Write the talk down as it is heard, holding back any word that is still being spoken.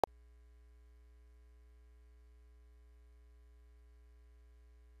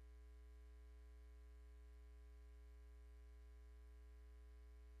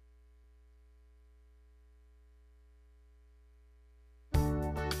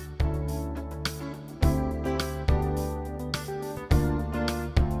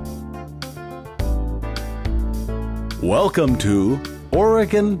Welcome to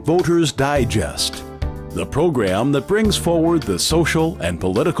Oregon Voters Digest, the program that brings forward the social and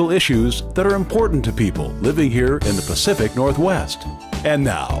political issues that are important to people living here in the Pacific Northwest. And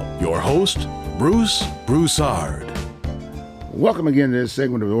now, your host, Bruce Broussard. Welcome again to this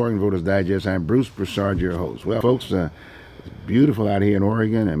segment of the Oregon Voters Digest. I'm Bruce Broussard, your host. Well, folks, it's beautiful out here in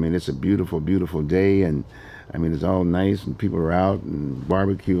Oregon. I mean, it's a beautiful, beautiful day, and I mean, it's all nice, and people are out and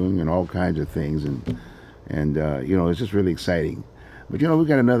barbecuing and all kinds of things, and you know, it's just really exciting. But you know, we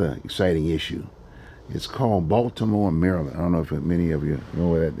got another exciting issue. It's called Baltimore, Maryland. I don't know if many of you know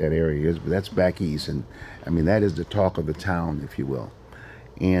where that area is, but that's back east, and I mean, that is the talk of the town, if you will.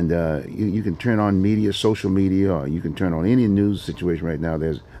 And you can turn on media, social media, or you can turn on any news situation right now.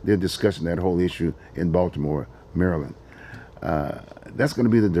 They're discussing that whole issue in Baltimore, Maryland. That's going to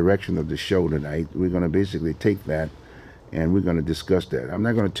be the direction of the show tonight. We're going to basically take that and we're going to discuss that. I'm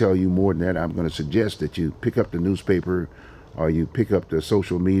not going to tell you more than that. I'm going to suggest that you pick up the newspaper, or you pick up the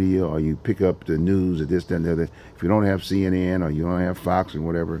social media, or you pick up the news, or this, that, and the other. If you don't have CNN, or you don't have Fox, or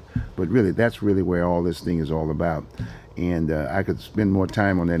whatever. But really, that's really where all this thing is all about. And I could spend more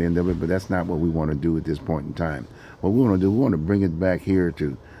time on that end of it, but that's not what we want to do at this point in time. What we want to do, we want to bring it back here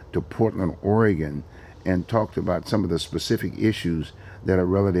to Portland, Oregon, and talk about some of the specific issues that are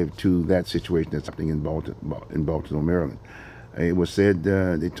relative to that situation that's happening in Baltimore, Maryland. It was said,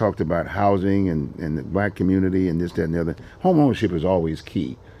 they talked about housing and the black community and this, that, and the other. Home ownership is always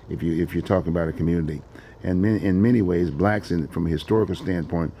key if you're talking about a community. And in many ways, blacks, from a historical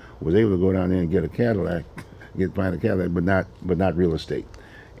standpoint, was able to go down there and get a Cadillac, find a Cadillac, but not real estate.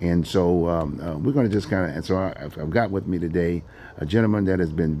 And so we're going to just kind of, and so I've got with me today a gentleman that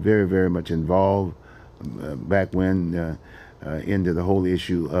has been very, very much involved back when into the whole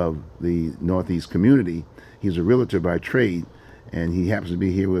issue of the Northeast community. He's a realtor by trade, and he happens to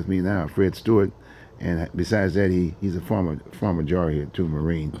be here with me now, Fred Stewart. And besides that, he's a former jarhead too,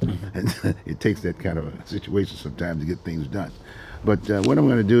 Marine. And it takes that kind of a situation sometimes to get things done. But what I'm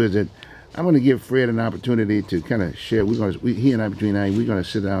going to do is that I'm going to give Fred an opportunity to kind of share. He and I, between now, we're going to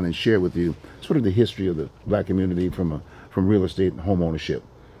sit down and share with you sort of the history of the black community from real estate and home ownership.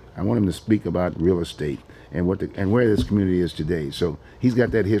 I want him to speak about real estate and where this community is today. So he's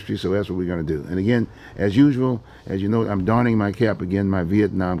got that history, so that's what we're going to do. And again, as usual, as you know, I'm donning my cap again, my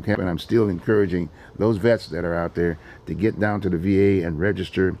Vietnam cap, and I'm still encouraging those vets that are out there to get down to the VA and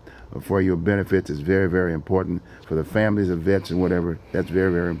register for your benefits. It's very, very important for the families of vets and whatever. That's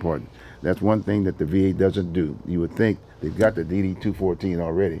very, very important. That's one thing that the VA doesn't do. You would think they've got the DD-214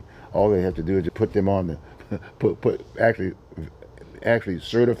 already. All they have to do is to put them on the actually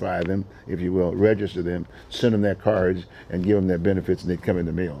certify them, if you will, register them, send them their cards, and give them their benefits, and they come in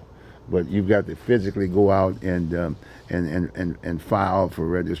the mail. But you've got to physically go out and file for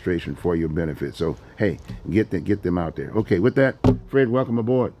registration for your benefits. So hey, get them out there. Okay, with that, Fred, welcome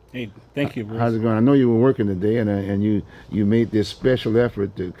aboard. Hey, thank you, Bruce. How's it going? I know you were working today, and you made this special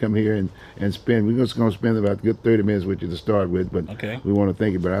effort to come here and spend. We're just going to spend about a good 30 minutes with you to start with, but okay. We want to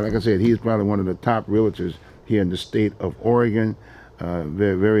thank you. But like I said, he's probably one of the top realtors here in the state of Oregon.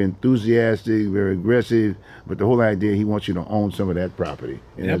 Very, very enthusiastic, very aggressive, but the whole idea, he wants you to own some of that property.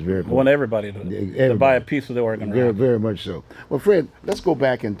 And that's very important. I want everybody to buy a piece of the Oregon Very, very much so. Well, Fred, let's go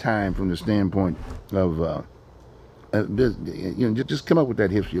back in time from the standpoint of, just come up with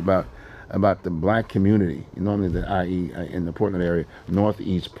that history about the black community, normally i.e. in the Portland area,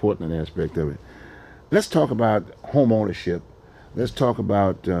 northeast Portland aspect of it. Let's talk about home ownership. Let's talk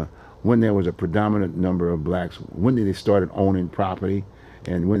about when there was a predominant number of blacks, when they started owning property,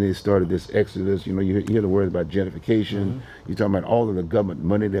 and when they started this exodus. You know, you hear the words about gentrification. You're talking about all of the government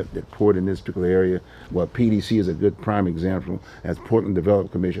money that poured in this particular area. Well, PDC is a good prime example, as Portland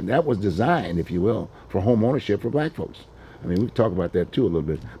Development Commission. That was designed, if you will, for home ownership for black folks. I mean, we can talk about that too a little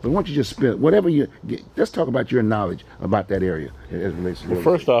bit. But why don't you just spend whatever you get, let's talk about your knowledge about that area as it relates to Well,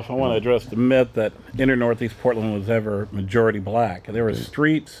 first off, I want to address the myth that inner Northeast Portland was ever majority black. There were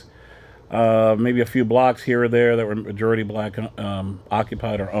streets, maybe a few blocks here or there that were majority black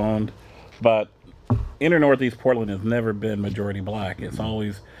occupied or owned, but inner Northeast Portland has never been majority black. It's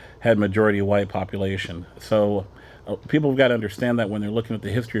always had majority white population. So people have got to understand that when they're looking at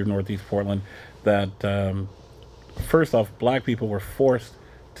the history of Northeast Portland, that first off, black people were forced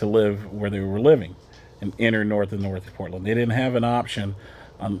to live where they were living in inner North and Northeast Portland. They didn't have an option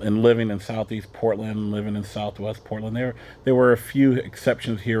in living in Southeast Portland, living in Southwest Portland. There were a few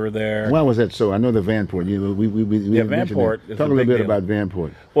exceptions here or there. Why was that so? I know the Vanport. Vanport. Talk a little bit about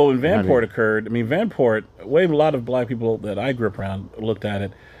Vanport. Well, when Vanport occurred, I mean, Vanport, the way a lot of black people that I grew up around looked at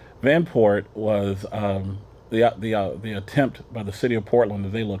it, Vanport was the attempt by the city of Portland,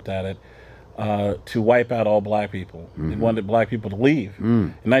 as they looked at it, to wipe out all black people. They wanted black people to leave.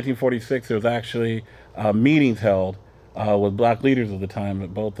 In 1946, there was actually meetings held with black leaders of the time,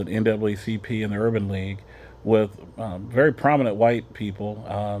 at both the NAACP and the Urban League, with very prominent white people.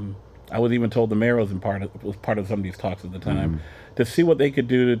 I was even told the mayor was part of some of these talks at the time, to see what they could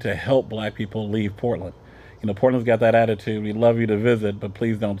do to help black people leave Portland. You know, Portland's got that attitude: we love you to visit, but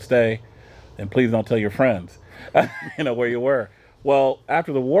please don't stay, and please don't tell your friends, you know, where you were. Well,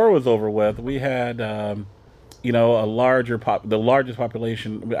 after the war was over with, we had, you know, the largest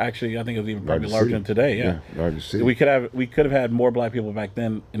population. Actually, I think it was even probably larger than today. Yeah, largest city. We could have had more black people back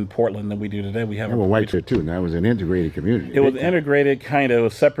then in Portland than we do today. We have. Well, whites here too. Now it was an integrated community. It was integrated, kind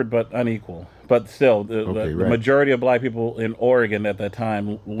of separate but unequal. But still, the majority of black people in Oregon at that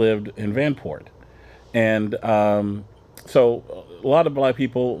time lived in Vanport, and so a lot of black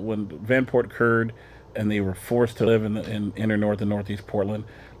people, when Vanport occurred, and they were forced to live in inner north and northeast Portland.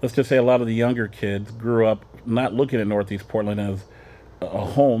 Let's just say a lot of the younger kids grew up not looking at northeast Portland as a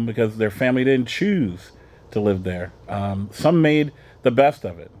home because their family didn't choose to live there. Some made the best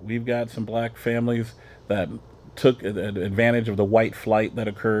of it. We've got some black families that took advantage of the white flight that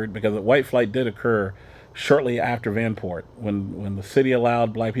occurred, because the white flight did occur shortly after Vanport, when the city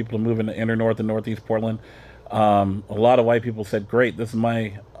allowed black people to move into inner north and northeast Portland. A lot of white people said, "Great, this is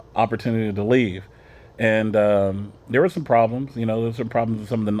my opportunity to leave." And there were some problems. You know, there were some problems in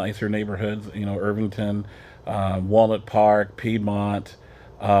some of the nicer neighborhoods. You know, Irvington, Walnut Park, Piedmont,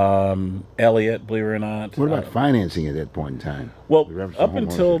 Elliott, believe it or not. What about financing at that point in time? Well, up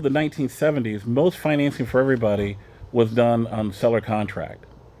until the 1970s, most financing for everybody was done on seller contract.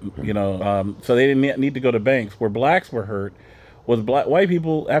 Okay. You know, so they didn't need to go to banks. Where blacks were hurt was white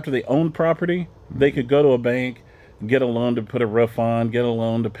people, after they owned property, they could go to a bank, get a loan to put a roof on, get a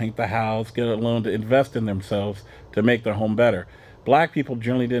loan to paint the house, get a loan to invest in themselves to make their home better. Black people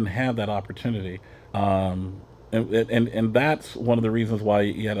generally didn't have that opportunity. And that's one of the reasons why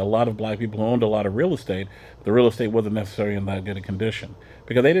you had a lot of black people who owned a lot of real estate. The real estate wasn't necessarily in that good a condition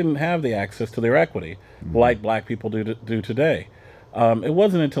because they didn't have the access to their equity like black people do today. It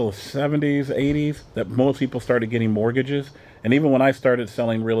wasn't until the 70s, 80s that most people started getting mortgages. And even when I started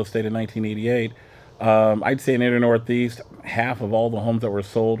selling real estate in 1988, I'd say in inner northeast, half of all the homes that were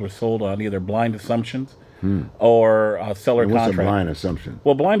sold on either blind assumptions or seller contract. What's a blind assumption?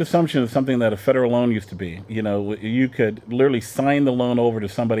 Well, blind assumption is something that a federal loan used to be. You know, you could literally sign the loan over to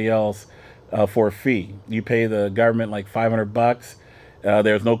somebody else for a fee. You pay the government like $500.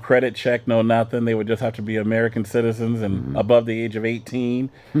 There's no credit check, no nothing. They would just have to be American citizens and above the age of 18.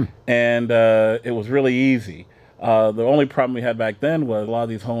 And it was really easy. The only problem we had back then was a lot of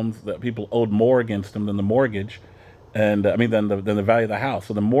these homes that people owed more against them than the mortgage, and than the value of the house.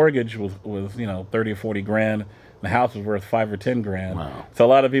 So the mortgage was 30 or 40 grand. The house was worth 5 or 10 grand. Wow. So a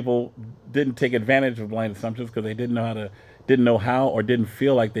lot of people didn't take advantage of blind assumptions because they didn't know how, or didn't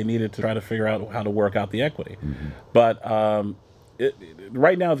feel like they needed to try to figure out how to work out the equity. But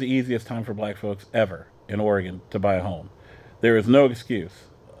right now is the easiest time for black folks ever in Oregon to buy a home. There is no excuse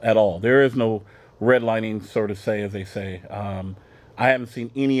at all. There is no redlining, sort of say, as they say. I haven't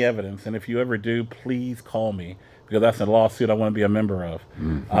seen any evidence, and if you ever do, please call me, because that's a lawsuit I want to be a member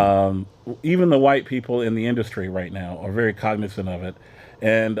of. Even the white people in the industry right now are very cognizant of it,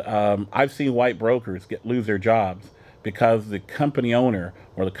 and I've seen white brokers lose their jobs because the company owner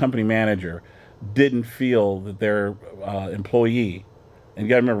or the company manager didn't feel that their employee, and you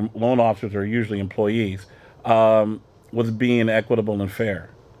got to remember, loan officers are usually employees, was being equitable and fair.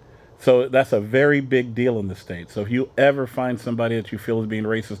 So that's a very big deal in the state. So if you ever find somebody that you feel is being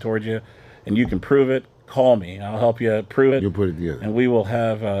racist towards you, and you can prove it, call me. I'll help you prove it. You'll put it together. And we will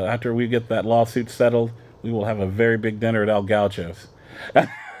have, after we get that lawsuit settled, we will have a very big dinner at El Gaucho's.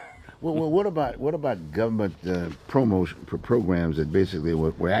 Well, what about government promotion programs that basically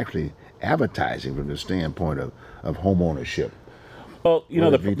were actually advertising from the standpoint of home ownership? Well, you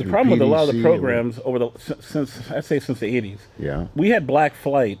know, the problem with a lot of the programs since the 80s, we had black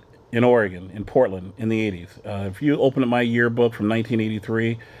flight in Oregon, in Portland, in the 80s. If you open up my yearbook from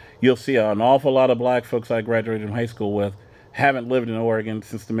 1983, you'll see an awful lot of black folks I graduated from high school with haven't lived in Oregon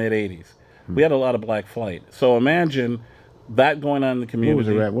since the mid-80s. We had a lot of black flight. So imagine that going on in the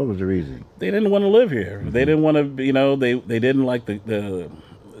community. What was the reason? They didn't want to live here. They didn't want to, you know, they didn't like they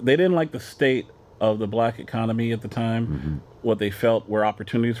didn't like the state of the black economy at the time, what they felt were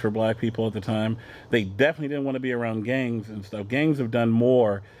opportunities for black people at the time. They definitely didn't want to be around gangs and stuff. Gangs have done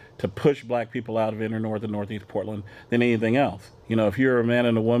more to push black people out of inner north and northeast Portland than anything else. You know, if you're a man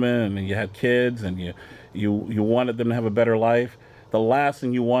and a woman and you had kids and you wanted them to have a better life, the last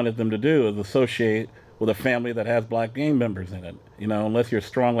thing you wanted them to do is associate with a family that has black gang members in it. you know, unless you're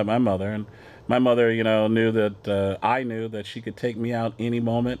strong like my mother. And my mother, you know, knew that I knew that she could take me out any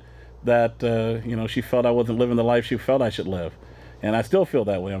moment that, you know, she felt I wasn't living the life she felt I should live. And I still feel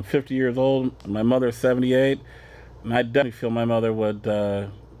that way. I'm 50 years old. My mother's 78. And I definitely feel my mother would,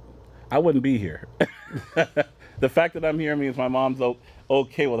 I wouldn't be here. The fact that I'm here means my mom's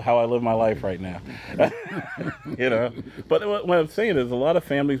okay with how I live my life right now. You know, but what I'm saying is a lot of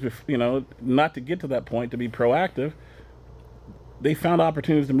families, you know, not to get to that point, to be proactive, they found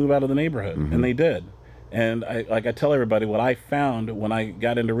opportunities to move out of the neighborhood, and they did. And I tell everybody what I found when I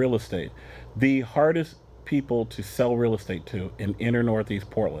got into real estate. The hardest people to sell real estate to in inner Northeast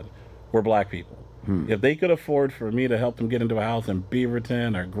Portland were black people. If they could afford for me to help them get into a house in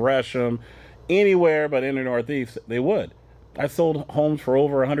Beaverton or Gresham, anywhere but inner Northeast, they would. I sold homes for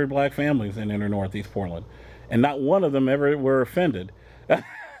over 100 black families in inner Northeast Portland, and not one of them ever were offended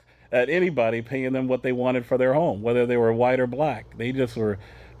at anybody paying them what they wanted for their home, whether they were white or black. They just were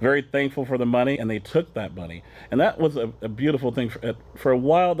very thankful for the money, and they took that money. And that was a beautiful thing. For a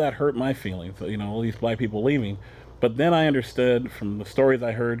while, that hurt my feelings, you know, all these black people leaving. But then I understood from the stories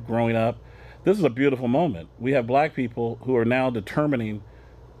I heard growing up, this is a beautiful moment. We have black people who are now determining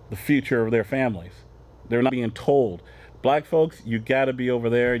the future of their families. They're not being told, black folks, you got to be over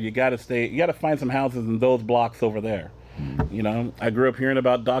there. You got to stay. You got to find some houses in those blocks over there. You know, I grew up hearing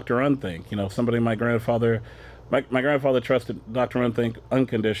about Dr. Unthink. You know, somebody my grandfather trusted Dr. Unthink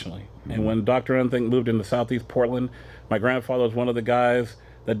unconditionally. And when Dr. Unthink moved into Southeast Portland, my grandfather was one of the guys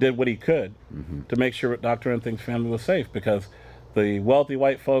that did what he could to make sure Dr. Unthink's family was safe, because the wealthy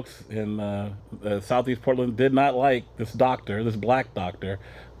white folks in Southeast Portland did not like this doctor, this black doctor,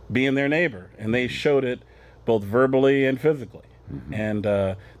 being their neighbor. And they showed it both verbally and physically. And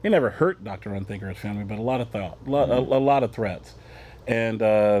they never hurt Dr. Unthink or his family, but a lot of threats. And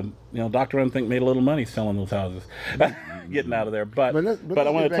you know, Dr. Unthink made a little money selling those houses, getting out of there. But I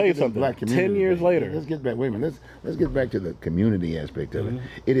want to tell you something. 10 years later, let's get back. Wait a minute. Let's get back to the community aspect of it.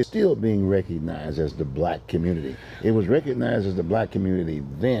 It is still being recognized as the black community. It was recognized as the black community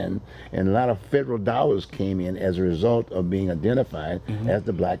then, and a lot of federal dollars came in as a result of being identified as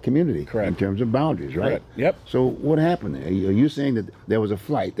the black community. Correct. In terms of boundaries, right? Correct. Yep. So what happened? Are you saying that there was a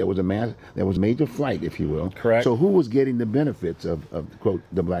flight? There was a major flight, if you will. Correct. So who was getting the benefits of quote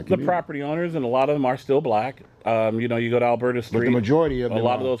the black community? The property owners, and a lot of them are still black. You know, you go to Alberta Street. But the majority of them, a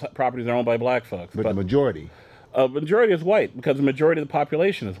lot of those properties are owned by black folks. But the majority. Majority is white, because the majority of the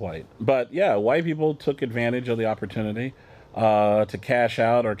population is white. But yeah, white people took advantage of the opportunity to cash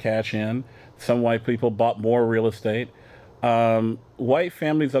out or cash in. Some white people bought more real estate. White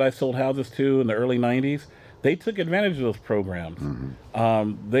families that I sold houses to in the early 90s, they took advantage of those programs.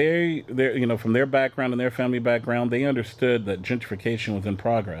 They you know, from their background and their family background, they understood that gentrification was in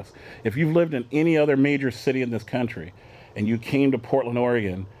progress. If you've lived in any other major city in this country and you came to Portland,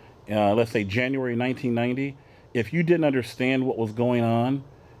 Oregon, let's say January 1990, if you didn't understand what was going on,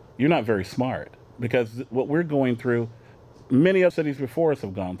 you're not very smart, because what we're going through, many other cities before us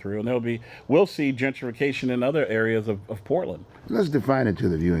have gone through, and we'll see gentrification in other areas of Portland. Let's define it to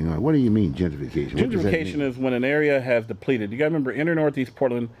the viewing audience. What do you mean gentrification? Gentrification is when an area has depleted. You got to remember, inner Northeast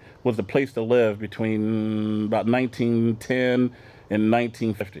Portland was the place to live between about 1910 and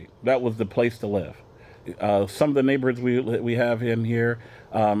 1950. That was the place to live. Some of the neighborhoods we have in here.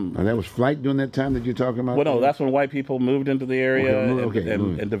 And that was flight during that time that you're talking about? Well, no, that's when white people moved into the area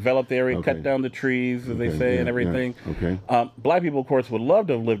and developed the area, cut down the trees, as they say, and everything. Black people, of course, would love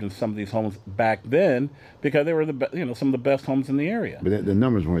to have lived in some of these homes back then, because they were some of the best homes in the area. But the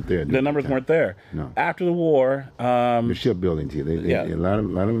numbers weren't there. The numbers weren't there. No. After the war, the shipbuilding too. A lot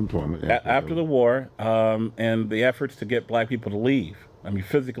of employment. After the war, and the efforts to get black people to leave. I mean,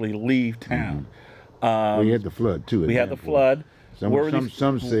 physically leave town. We had the flood too. We had the flood.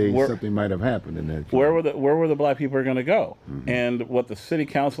 Some say something might have happened in that. Where were the black people going to go? And what the city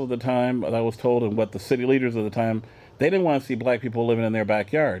council at the time, I was told, and what the city leaders at the time, they didn't want to see black people living in their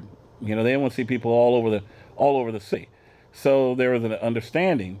backyard. You know, they didn't want to see people all over the city. So there was an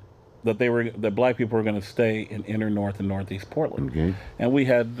understanding that that black people were going to stay in inner North and Northeast Portland. Okay. And we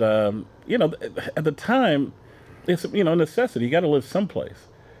had, at the time, it's necessity. You got to live someplace.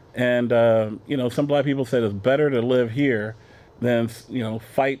 And some black people said it's better to live here than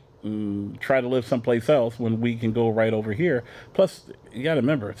fight and try to live someplace else when we can go right over here. Plus, you got to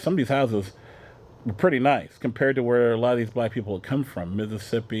remember, some of these houses were pretty nice compared to where a lot of these black people had come from,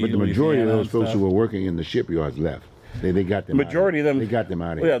 Mississippi. But the majority of those folks who were working in the shipyards left. They got them. Majority of them. They got them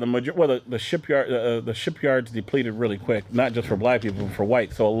out of here. Yeah, the shipyards depleted really quick, not just for black people, but for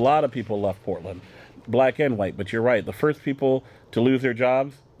white. So a lot of people left Portland, black and white. But you're right. The first people to lose their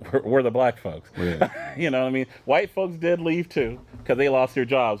jobs were the black folks. Yeah. You know what I mean? White folks did leave too because they lost their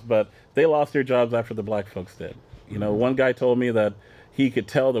jobs, but they lost their jobs after the black folks did. You know, one guy told me that he could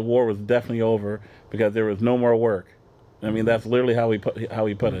tell the war was definitely over because there was no more work. I mean, that's literally how he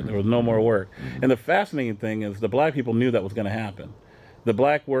put it. There was no more work. And the fascinating thing is the black people knew that was going to happen. The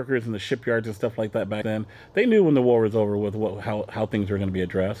black workers in the shipyards and stuff like that back then, they knew when the war was over with how things were going to be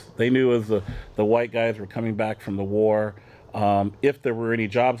addressed. They knew as the white guys were coming back from the war, if there were any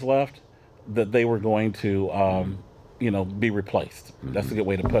jobs left, that they were going to, be replaced. That's a good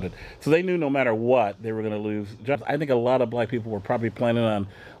way to put it. So they knew no matter what, they were going to lose jobs. I think a lot of black people were probably planning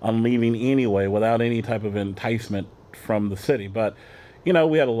on leaving anyway without any type of enticement from the city. But, you know,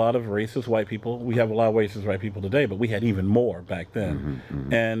 we had a lot of racist white people. We have a lot of racist white people today, but we had even more back then.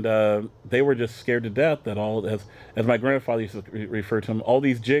 And they were just scared to death that as my grandfather used to refer to them, all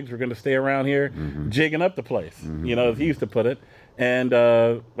these jigs were going to stay around here jigging up the place, you know, as he used to put it. And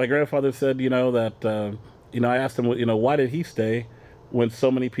my grandfather said, that, I asked him, why did he stay when so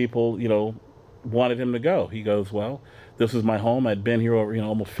many people, wanted him to go? He goes, well, this is my home. I'd been here over,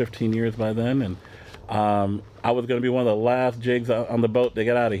 almost 15 years by then. And I was going to be one of the last jigs on the boat to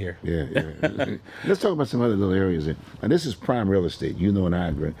get out of here. Yeah. Let's talk about some other little areas. And this is prime real estate. And I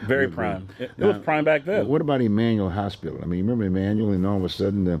agree. Very prime. It was prime back then. What about Emmanuel Hospital? I mean, you remember Emmanuel, and all of a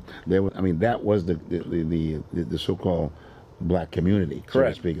sudden, that was the so-called black community, so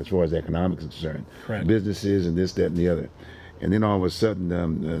to speak, as far as economics is concerned. Correct. Businesses and this, that, and the other. And then all of a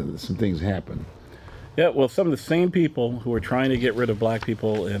sudden, some things happen. Yeah, well, some of the same people who were trying to get rid of black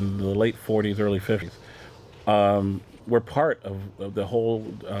people in the late 40s, early 50s, were part of the whole,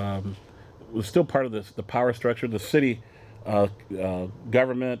 was still part of the power structure, the city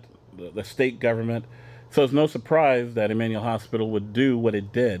government, the state government. So it's no surprise that Emmanuel Hospital would do what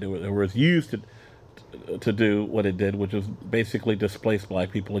it did. It was used to do what it did, which was basically displace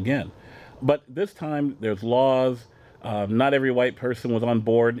black people again. But this time there's laws. Not every white person was on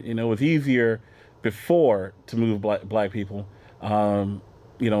board. It was easier before to move black people,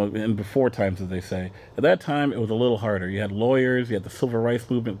 in before times, as they say. At that time, it was a little harder. You had lawyers, you had the civil rights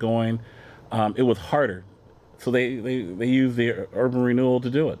movement going. It was harder. So they used the urban renewal to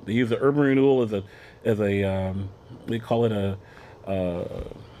do it. They used the urban renewal as a they call it an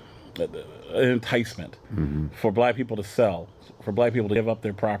enticement for black people to sell, for black people to give up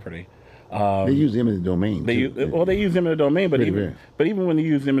their property. They use eminent domain. They use eminent domain, but even when you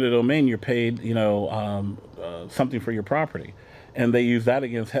use eminent domain, you're paid, something for your property, and they use that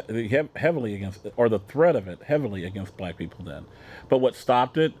heavily against, or the threat of it heavily against black people then. But what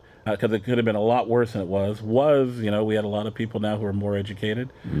stopped it, because it could have been a lot worse than it was we had a lot of people now who are more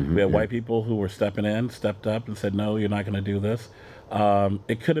educated. We had white people who were stepped up and said, no, you're not going to do this.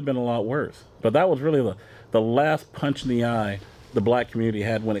 It could have been a lot worse. But that was really the last punch in the eye the black community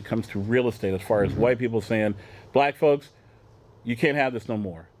had when it comes to real estate, as far as white people saying, black folks, you can't have this no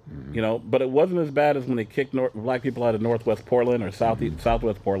more. But it wasn't as bad as when they kicked black people out of Northwest Portland or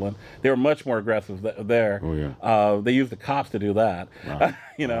Southwest Portland. They were much more aggressive there. Oh, yeah. They used the cops to do that. Wow.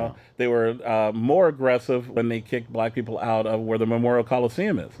 Wow. They were more aggressive when they kicked black people out of where the Memorial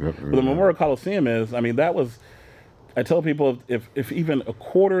Coliseum is. Where the Memorial Coliseum is, that was, I tell people, if even a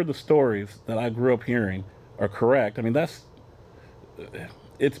quarter of the stories that I grew up hearing are correct,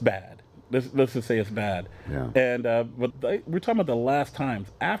 it's bad. Let's just say it's bad. Yeah. And but we're talking about the last times.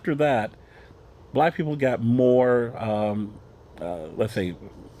 After that, black people got more, let's say,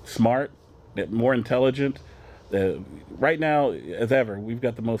 smart, more intelligent. Right now, as ever, we've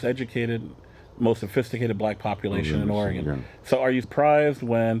got the most educated, most sophisticated black population in Oregon. Yeah. So are you surprised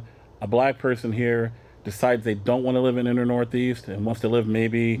when a black person here decides they don't want to live in Inner Northeast and wants to live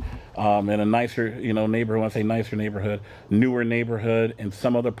maybe in a nicer, neighborhood, when I say nicer neighborhood, newer neighborhood in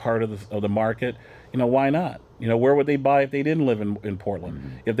some other part of the market, why not? Where would they buy if they didn't live in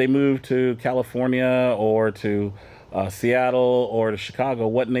Portland? If they moved to California or to Seattle or to Chicago,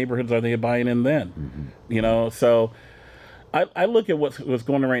 what neighborhoods are they buying in then? So I look at what's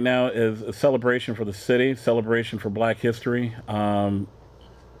going on right now as a celebration for the city, celebration for black history.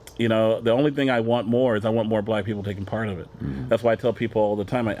 The only thing I want more black people taking part of it. That's why I tell people all the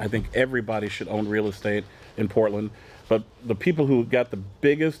time, I think everybody should own real estate in Portland. But the people who got the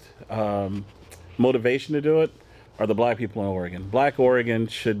biggest motivation to do it are the black people in Oregon. Black Oregon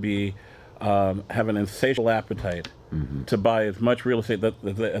should be have an insatiable appetite to buy as much real estate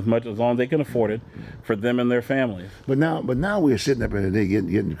as long as they can afford it for them and their families. But now we're sitting up here today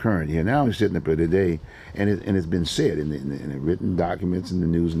getting current here. Now we're sitting up here today, and it's been said in the written documents in the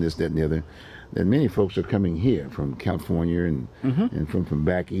news and this, that, and the other, that many folks are coming here from California and from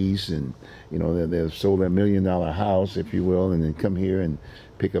back east, and you know they've sold a $1 million house, if you will, and then come here and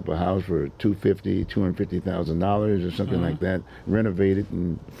pick up a house for $250,000 or something like that, renovate it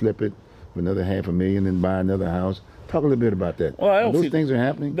and flip it for another $500,000 and buy another house. Talk a little bit about that. Well, those things are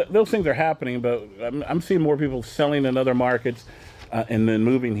happening. Those things are happening, but I'm seeing more people selling in other markets. And then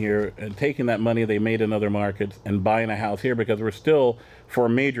moving here and taking that money they made in other markets and buying a house here, because we're still, for a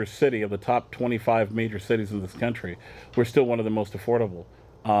major city, of the top 25 major cities in this country, we're still one of the most affordable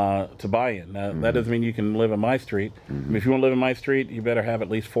to buy in. Now, that doesn't mean you can live in my street. I mean, if you want to live in my street, you better have at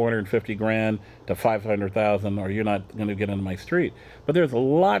least 450 grand to 500,000, or you're not going to get into my street. But there's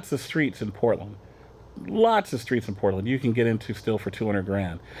lots of streets in Portland. Lots of streets in Portland you can get into still for 200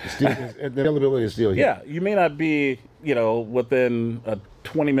 grand. Still, the availability is still here. Yeah, you may not be, you know, within a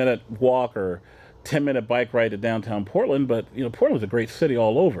 20-minute walk or 10-minute bike ride to downtown Portland, but you know, Portland's a great city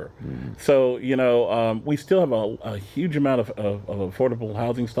all over. So you know, we still have a huge amount of affordable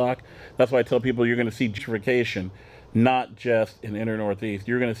housing stock. That's why I tell people you're going to see gentrification, not just in inner Northeast.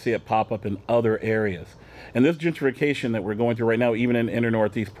 You're going to see it pop up in other areas. And this gentrification that we're going through right now, even in inner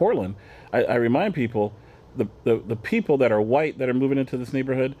Northeast Portland, I remind people, the people that are white that are moving into this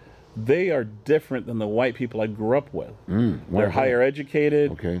neighborhood, they are different than the white people I grew up with. They're higher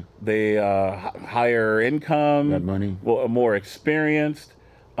educated. Okay. They higher income. Got money. More experienced.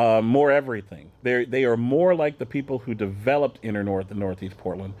 More everything. They are more like the people who developed inner North and Northeast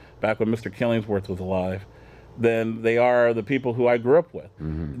Portland back when Mr. Killingsworth was alive than they are the people who I grew up with.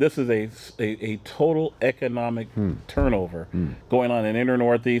 This is a total economic turnover going on in inner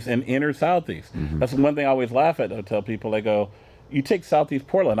Northeast and inner Southeast. That's one thing I always laugh at. I tell people, I go, you take Southeast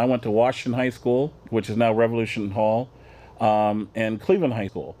Portland. I went to Washington High School, which is now Revolution Hall, and Cleveland High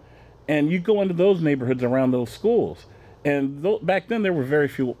School. And you go into those neighborhoods around those schools. And back then, there were very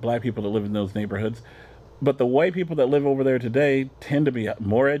few black people that lived in those neighborhoods. But the white people that live over there today tend to be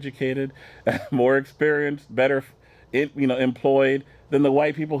more educated, more experienced, better, employed than the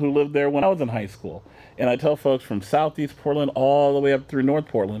white people who lived there when I was in high school. And I tell folks from Southeast Portland all the way up through North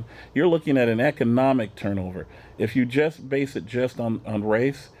Portland, you're looking at an economic turnover. If you just base it just on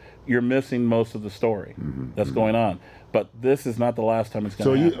race, you're missing most of the story that's going on. But this is not the last time it's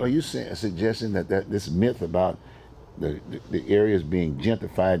going to happen. So are you suggesting that this myth about the areas being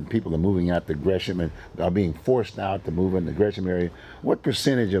gentrified and people are moving out to Gresham and are being forced out to move in the Gresham area, what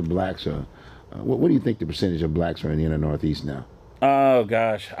percentage of blacks are, what do you think the percentage of blacks are in the inner Northeast now? Oh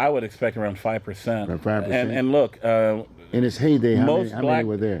gosh, I would expect around 5%. Around 5%? And look, in its heyday, how many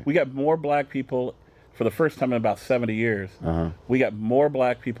were there? We got more black people for the first time in about 70 years. We got more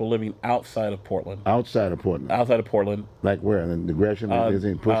black people living outside of Portland. Outside of Portland? Outside of Portland. Like where? In the Gresham?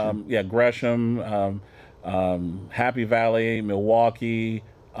 Yeah, Gresham, Happy Valley, Milwaukee,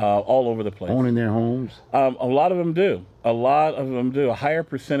 all over the place. Owning their homes? A lot of them do. A lot of them do. A higher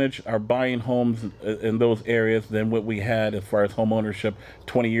percentage are buying homes in those areas than what we had as far as home ownership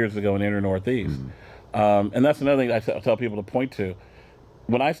 20 years ago in inner Northeast. And that's another thing I tell people to point to.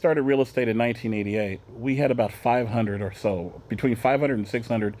 When I started real estate in 1988, we had about 500 or so, between 500 and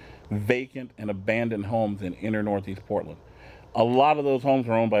 600 vacant and abandoned homes in inner Northeast Portland. A lot of those homes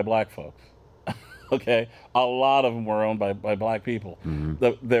were owned by black folks. Okay, a lot of them were owned by black people.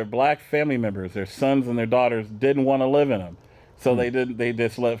 Their black family members, their sons and their daughters, didn't want to live in them, so they didn't. They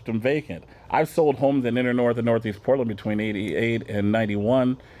just left them vacant. I've sold homes in inner North and Northeast Portland between 88 and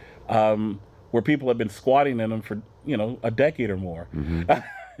 91, where people have been squatting in them for a decade or more.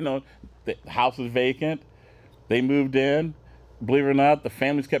 The house was vacant. They moved in. Believe it or not, the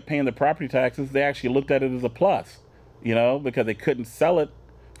families kept paying the property taxes. They actually looked at it as a plus, because they couldn't sell it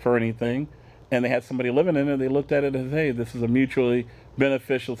for anything. And they had somebody living in it, they looked at it as, hey, this is a mutually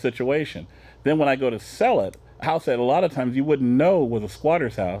beneficial situation. Then when I go to sell it, a house that a lot of times you wouldn't know was a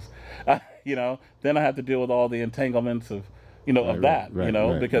squatter's house, then I have to deal with all the entanglements of,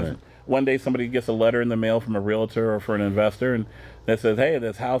 because one day somebody gets a letter in the mail from a realtor or for an investor and that says, hey,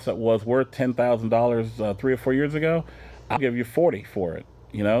 this house that was worth $10,000 3 or 4 years ago, I'll give you 40 for it.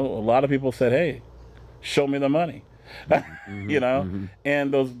 A lot of people said, hey, show me the money.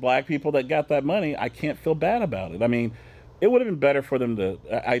 And those black people that got that money, I can't feel bad about it. I mean, it would have been better for them to,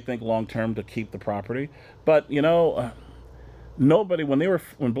 I think, long term to keep the property. But nobody,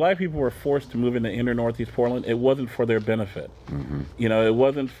 when black people were forced to move into inner Northeast Portland, it wasn't for their benefit. It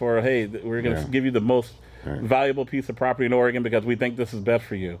wasn't for, hey, we're going to give you the most valuable piece of property in Oregon because we think this is best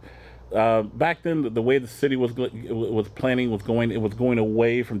for you. Back then, the way the city was planning was going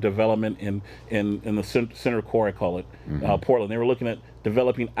away from development in the center core, I call it, Portland. They were looking at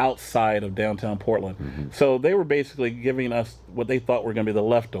developing outside of downtown Portland. So they were basically giving us what they thought were going to be the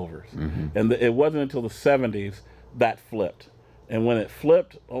leftovers. And it wasn't until the 70s that flipped. And when it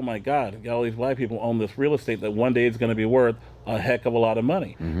flipped, oh my God, all these black people own this real estate that one day is going to be worth a heck of a lot of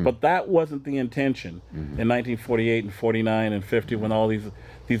money. But that wasn't the intention in 1948 and 49 and 50 when all these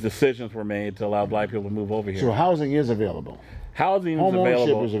decisions were made to allow black people to move over here. So housing is available. Housing Home is ownership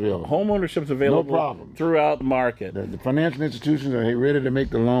available. is available. Home ownership is available. No problem. Throughout the market. The financial institutions are ready to make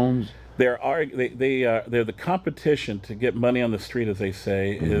the loans. They're the competition to get money on the street, as they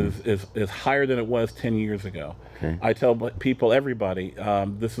say, is higher than it was 10 years ago. Okay. I tell people, everybody,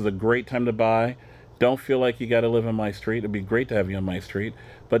 this is a great time to buy. Don't feel like you got to live on my street. It'd be great to have you on my street,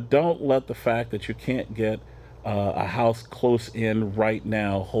 but don't let the fact that you can't get a house close in right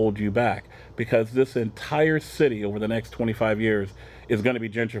now hold you back, because this entire city over the next 25 years is going to be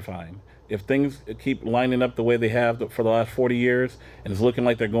gentrifying. If things keep lining up the way they have for the last 40 years and it's looking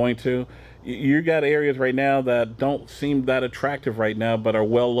like they're going to, you got areas right now that don't seem that attractive right now but are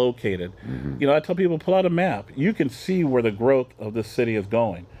well located. You know, I tell people, pull out a map. You can see where the growth of this city is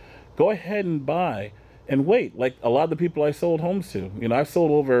going. Go ahead and buy and wait. Like a lot of the people I sold homes to, you know, I've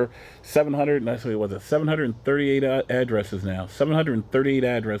sold over 738 addresses now, 738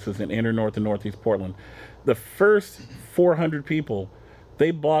 addresses in inner north and northeast Portland. The first 400 people,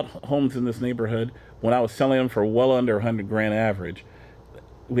 they bought homes in this neighborhood when I was selling them for well under 100 grand average.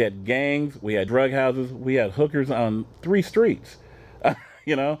 We had gangs, we had drug houses, we had hookers on 3 streets.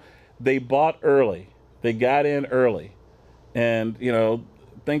 You know, they bought early, they got in early, and you know,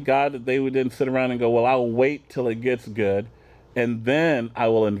 thank God that they didn't sit around and go, well, I'll wait till it gets good and then I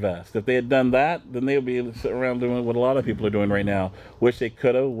will invest. If they had done that, then they would be able to sit around doing what a lot of people are doing right now. Wish they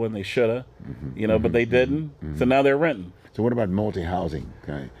could have when they should have, you know, but they didn't. So now they're renting. So what about multi-housing?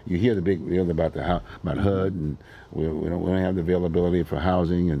 Okay. You hear the big deal about about HUD, and we don't have the availability for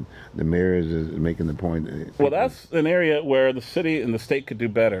housing, and the mayor is making the point. Well, that's an area where the city and the state could do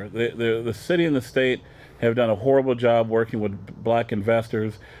better. The city and the state have done a horrible job working with black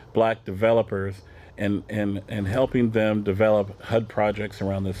investors, black developers, and helping them develop HUD projects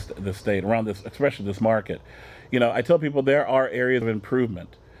around this state, around this, especially this market. You know, I tell people there are areas of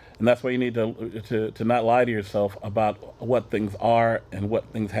improvement. And that's why you need to not lie to yourself about what things are and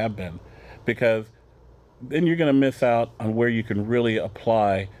what things have been, because then you're going to miss out on where you can really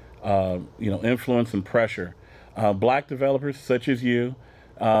apply, you know, influence and pressure. Black developers such as you,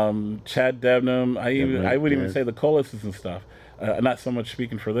 Chad Debnam, I would even say the Coalises and stuff. Not so much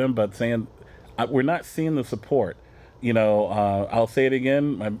speaking for them, but saying we're not seeing the support. You know, I'll say it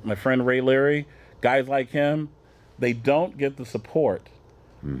again. My friend Ray Leary, guys like him, they don't get the support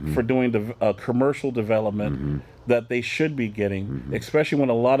for doing commercial development that they should be getting, especially when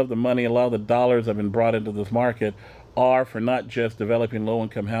a lot of the money, a lot of the dollars that have been brought into this market are for not just developing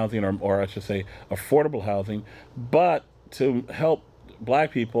low-income housing or I should say affordable housing, but to help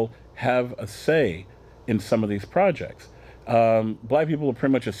black people have a say in some of these projects. Black people are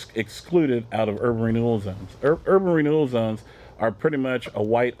pretty much excluded out of urban renewal zones. Urban renewal zones are pretty much a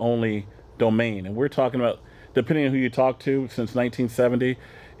white-only domain, and we're talking about, depending on who you talk to, since 1970,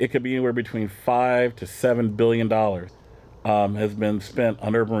 it could be anywhere between $5 to $7 billion has been spent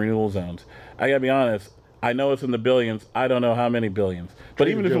on urban renewal zones. I gotta be honest, I know it's in the billions. I don't know how many billions. But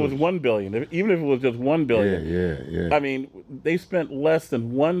even if it was 1 billion, even if it was just 1 billion, yeah. I mean, they spent less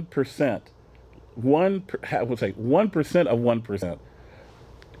than 1%, I would say 1% of 1%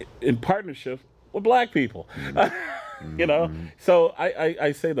 in partnership with black people. You know, so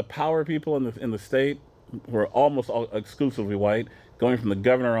I say the power people in the state, who are almost all exclusively white, going from the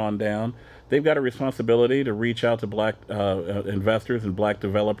governor on down, they've got a responsibility to reach out to black investors and black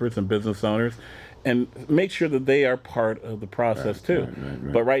developers and business owners and make sure that they are part of the process too.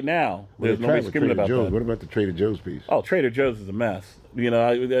 Right. But right now, there's nobody screaming about that. What about the Trader Joe's piece? Oh, Trader Joe's is a mess. You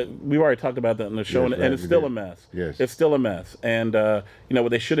know, we've already talked about that in the show, and it's still a mess. Yes. It's still a mess. And, you know, what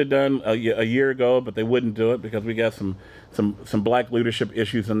they should have done a year ago, but they wouldn't do it because we got some black leadership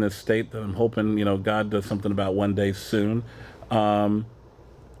issues in this state that I'm hoping, you know, God does something about one day soon.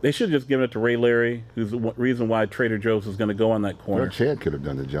 They should have just given it to Ray Leary, who's the reason why Trader Joe's is going to go on that corner. Well, Chad could have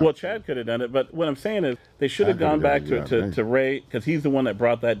done the job. Well, Chad could have done it, but what I'm saying is they should have gone back to Ray, because he's the one that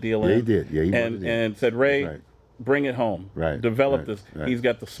brought that deal in. Yeah, he did. Yeah, he and said, Ray, bring it home. Develop this. He's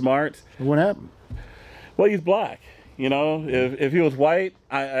got the smarts. What happened? Well, he's black. You know, if he was white,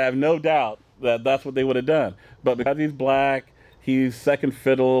 I have no doubt that that's what they would have done. But because he's black, he's second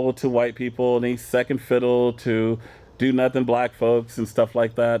fiddle to white people, and he's second fiddle to do nothing black folks and stuff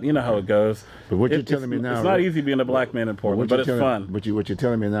like that. You know how it goes. But what you're telling me now, it's not Ray, easy being a black man in Portland, but it's fun. But what you're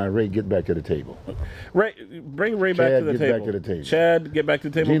telling me now, Ray, get back to the table. Ray, bring Ray back to the table. Back to the table. Chad, get back to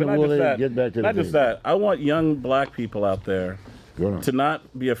the table. Gina but not Woolley, just that. get back to the not table. just that. I want young black people out there to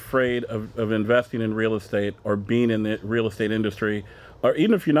not be afraid of investing in real estate or being in the real estate industry, or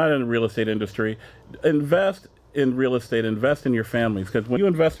even if you're not in the real estate industry, invest in real estate, invest in your families, because when you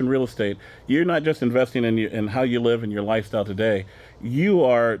invest in real estate, you're not just investing in how you live and your lifestyle today. You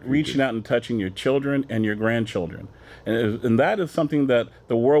are reaching out and touching your children and your grandchildren. And that is something that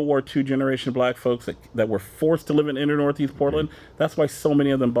the World War II generation of black folks that were forced to live in inner Northeast Portland, that's why so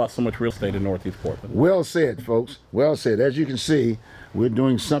many of them bought so much real estate in Northeast Portland. Well said, folks. Well said. As you can see, we're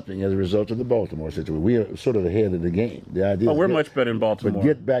doing something as a result of the Baltimore situation. We are sort of ahead of the game. The idea we're much better in Baltimore. But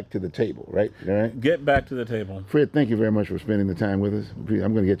get back to the table, right? All right? Get back to the table. Fred, thank you very much for spending the time with us.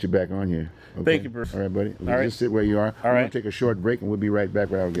 I'm going to get you back on here. Okay? Thank you, Bruce. All right, buddy. All right. Just sit where you are. All right. We're going to take a short break, and we'll be right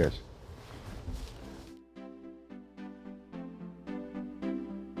back with our guests.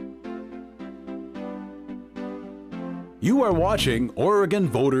 You are watching Oregon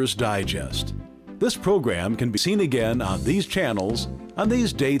Voters Digest. This program can be seen again on these channels on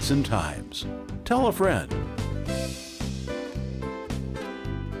these dates and times. Tell a friend.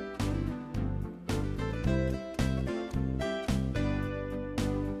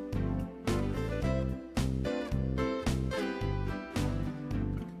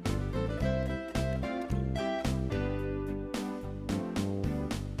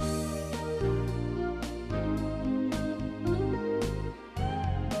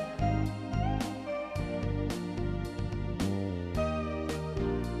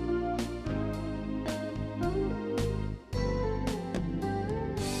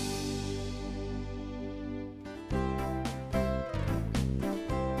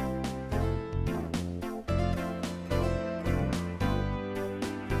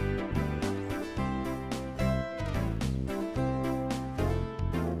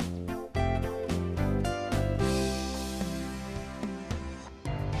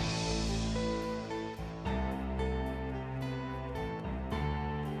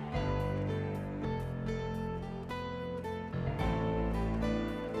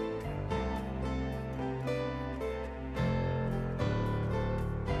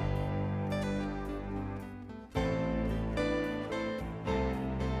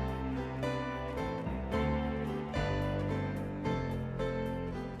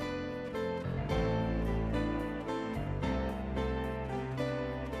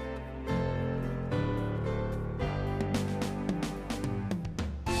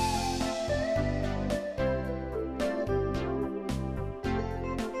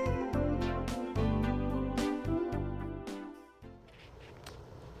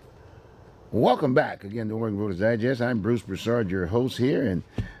 Welcome back again to Oregon Voters Digest. I'm Bruce Broussard, your host here,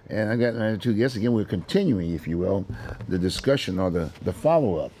 and I got my two guests again. We're continuing, if you will, the discussion or the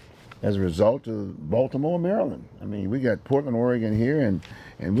follow-up as a result of Baltimore, Maryland. I mean, we got Portland, Oregon here, and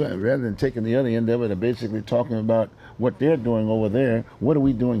rather than taking the other end of it and basically talking about what they're doing over there, what are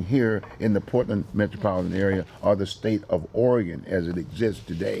we doing here in the Portland metropolitan area or the state of Oregon as it exists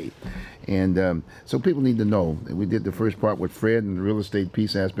today? And so people need to know. We did the first part with Fred and the real estate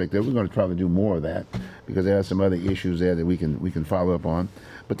piece aspect there. We're going to try to do more of that because there are some other issues there that we can follow up on.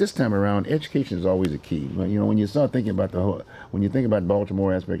 But this time around, education is always a key. You know, when you start thinking about when you think about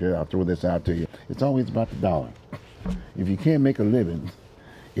Baltimore aspect, I'll throw this out to you. It's always about the dollar. If you can't make a living,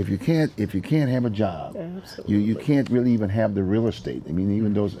 if you can't have a job, you can't really even have the real estate. I mean,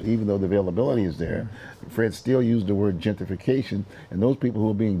 even though the availability is there, Fred still used the word gentrification, and those people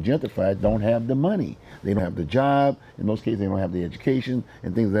who are being gentrified don't have the money. They don't have the job. In most cases, they don't have the education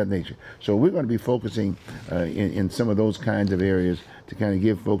and things of that nature. So we're going to be focusing in some of those kinds of areas to kind of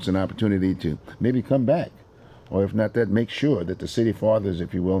give folks an opportunity to maybe come back. Or if not that, make sure that the city fathers,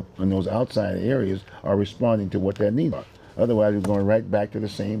 if you will, in those outside areas are responding to what their needs are. Otherwise, we're going right back to the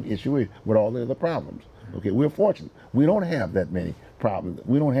same issue with all the other problems. Okay, we're fortunate. We don't have that many problems.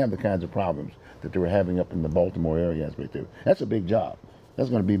 We don't have the kinds of problems that they were having up in the Baltimore area aspect of it. That's a big job. That's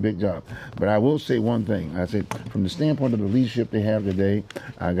going to be a big job. But I will say one thing. I say, from the standpoint of the leadership they have today,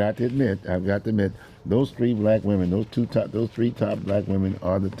 I've got to admit, those three black women, those three top black women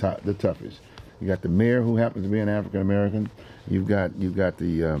are the toughest. You got the mayor, who happens to be an African American. You've got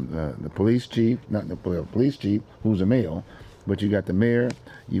the police chief, not the police chief, who's a male, but you got the mayor.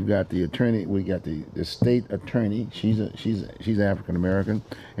 You've got the attorney. We got the state attorney. She's African American,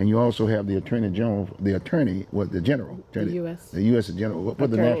 and you also have the attorney general. The general. The U.S. The U.S. general. What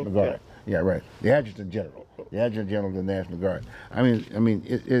the National Guard? Yeah, right. The adjutant general. The adjutant general of the National Guard. I mean,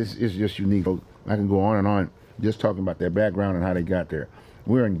 it's just unique. I can go on and on. just talking about their background and how they got there.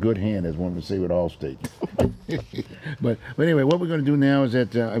 We're in good hand, as one would say, with Allstate. but anyway, what we're going to do now is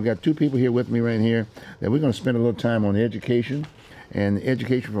that I've got two people here with me right here that we're going to spend a little time on education. And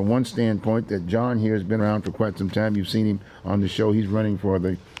education from one standpoint, that John here has been around for quite some time. You've seen him on the show. He's running for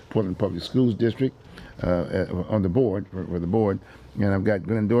the Portland Public Schools District on the board, for the board. And I've got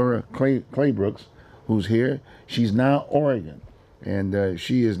Glendora Claybrooks, who's here. She's now Oregon. And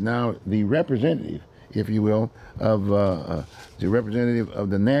she is now the representative, if you will, of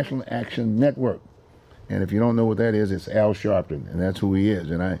the National Action Network. And if you don't know what that is, it's Al Sharpton, and that's who he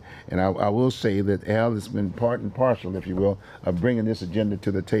is. And I will say that Al has been part and parcel, if you will, of bringing this agenda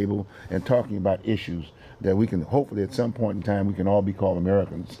to the table and talking about issues that we can, hopefully at some point in time, we can all be called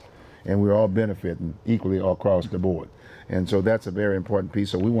Americans, and we're all benefiting equally all across the board. And so that's a very important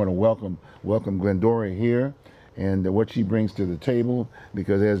piece. So we want to welcome Glendora here, and what she brings to the table,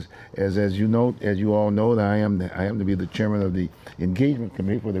 because as you know, as you all know, that I am to be the chairman of the engagement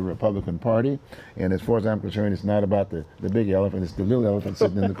committee for the Republican Party. And as far as I'm concerned, it's not about the big elephant, it's the little elephant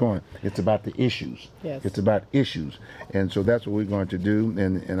sitting in the corner. It's about the issues. Yes. It's about issues. And so that's what we're going to do.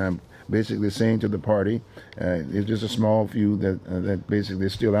 And I'm basically saying to the party, it's just a small few that basically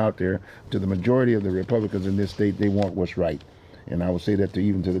is still out there. To the majority of the Republicans in this state, they want what's right. And I will say that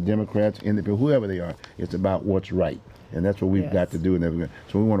even to the Democrats, independent, whoever they are, it's about what's right. And that's what we've got to do.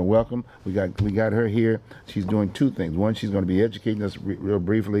 So we want to welcome. We got her here. She's doing two things. One, she's going to be educating us real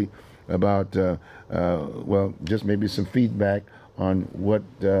briefly about, well, just maybe some feedback on what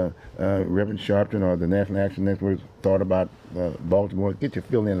Reverend Sharpton or the National Action Network thought about Baltimore. Get your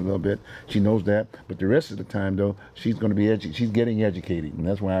fill in a little bit. She knows that. But the rest of the time, though, she's going to be she's getting educated. And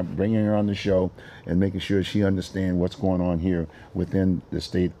that's why I'm bringing her on the show and making sure she understands what's going on here within the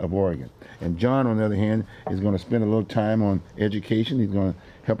state of Oregon. And John, on the other hand, is going to spend a little time on education. He's going to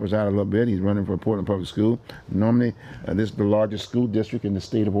help us out a little bit. He's running for Portland Public School. Normally, this is the largest school district in the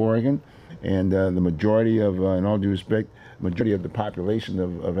state of Oregon. And the majority of, in all due respect, majority of the population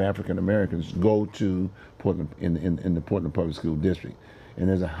of African Americans go to Portland in the Portland Public School District, and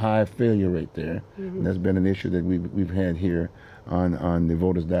there's a high failure rate there. And that's been an issue that we've had here on the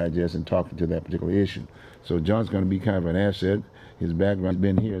Voters Digest and talking to that particular issue. So John's going to be kind of an asset. His background's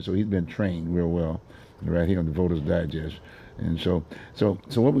been here, so he's been trained real well right here on the Voters Digest. And so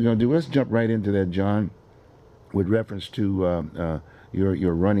what we're going to do? Let's jump right into that, John, with reference to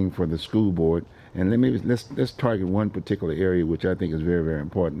you're running for the school board. And let's target one particular area which I think is very, very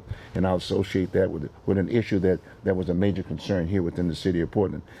important, and I'll associate that with an issue that was a major concern here within the city of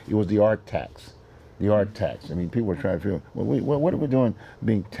Portland. It was the art tax. The art tax. I mean, people were trying to feel, well, what are we doing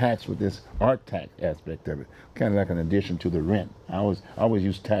being taxed with this art tax aspect of it? Kind of like an addition to the rent. I always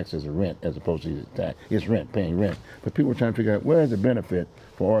use tax as a rent as opposed to tax. It's rent, paying rent. But people were trying to figure out where is the benefit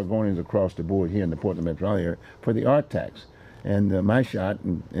for Oregonians across the board here in the Portland metropolitan area for the art tax. And my shot,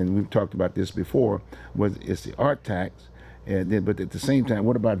 and we've talked about this before, it's the art tax, but at the same time,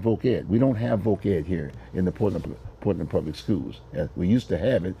 what about voc ed? We don't have voc ed here in the Portland Public Schools. We used to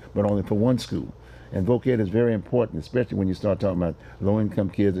have it, but only for one school. And voc ed is very important, especially when you start talking about low-income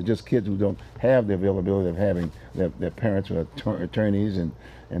kids or just kids who don't have the availability of having their parents or attorneys and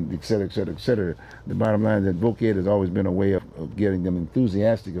et cetera, et cetera, et cetera. The bottom line is that voc ed has always been a way of getting them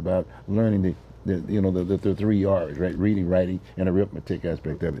enthusiastic about learning the 3 R's, right? Reading, writing, and arithmetic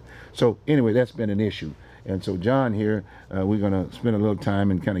aspect of it. So anyway, that's been an issue. And so John here, we're going to spend a little time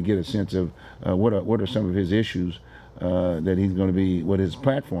and kind of get a sense of what are some of his issues that he's going to be, what his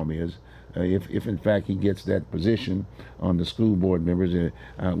platform is. If in fact he gets that position on the school board members,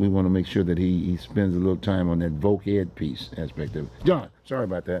 we want to make sure that he spends a little time on that voc ed piece aspect of it. John, sorry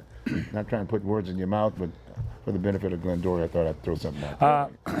about that. Not trying to put words in your mouth, but for the benefit of Glendora, I thought I'd throw something out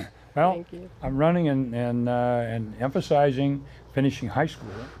there. Well, I'm running and emphasizing finishing high school.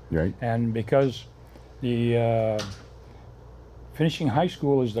 Right. And because the finishing high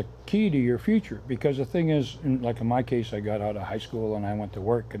school is the key to your future. Because the thing is, like in my case, I got out of high school and I went to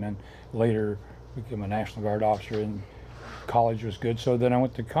work, and then later became a National Guard officer, and college was good. So then I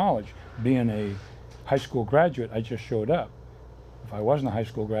went to college. Being a high school graduate, I just showed up. If I wasn't a high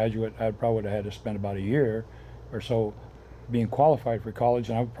school graduate, I probably would have had to spend about a year or so being qualified for college,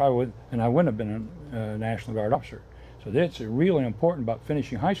 and I wouldn't have been a National Guard officer. So that's really important about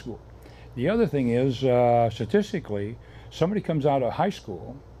finishing high school. The other thing is, statistically, somebody comes out of high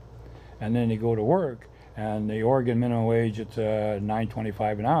school and then they go to work, and the Oregon minimum wage at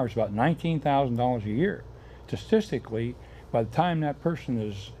 $9.25 an hour is about $19,000 a year. Statistically, by the time that person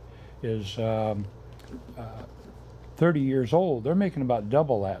is 30 years old, they're making about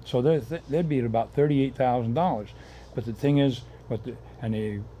double that. So they'd be at about $38,000. But the thing is,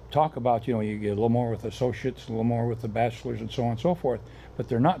 they talk about, you know, you get a little more with associates, a little more with the bachelors, and so on and so forth. But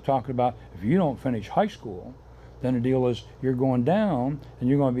they're not talking about if you don't finish high school, then the deal is you're going down and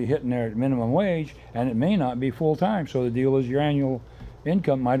you're going to be hitting there at minimum wage, and it may not be full time. So the deal is your annual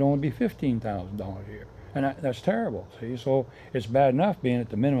income might only be $15,000 a year, and that's terrible. See, so it's bad enough being at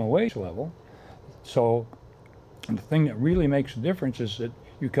the minimum wage level. So the thing that really makes a difference is that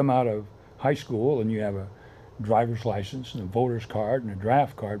you come out of high school and you have a driver's license and a voter's card and a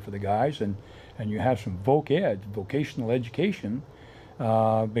draft card for the guys, and you have some vocational education,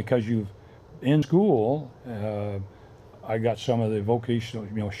 because you've in school. I got some of the vocational,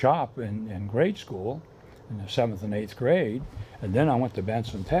 you know, shop in grade school in the 7th and 8th grade, and then I went to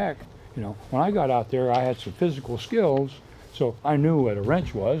Benson Tech. You know, when I got out there, I had some physical skills, so I knew what a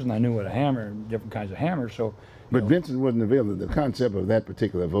wrench was and I knew what a hammer, different kinds of hammers. So but Benson wasn't available. The concept of that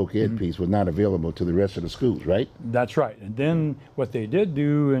particular voc ed piece was not available to the rest of the schools, right? That's right. And then what they did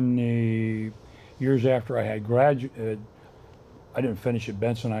do in the years after I had graduated, I didn't finish at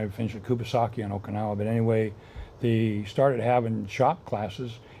Benson, I finished at Kubasaki in Okinawa, but anyway, they started having shop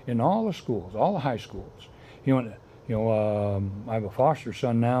classes in all the schools, all the high schools. I have a foster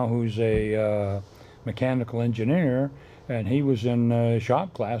son now who's a mechanical engineer, and he was in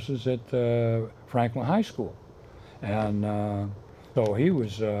shop classes at Franklin High School. And so he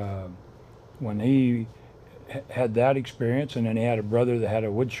was, when he had that experience, and then he had a brother that had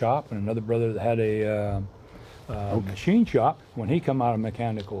a wood shop and another brother that had a machine shop. When he come out of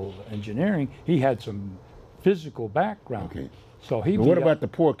mechanical engineering, he had some physical background. Okay. So he. But what about the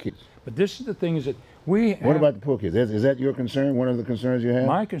poor kids? But this is the thing, is that we. What about the poor kids? Is that your concern? One of the concerns you have?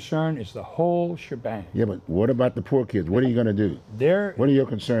 My concern is the whole shebang. Yeah, but what about the poor kids? What are you going to do? What are your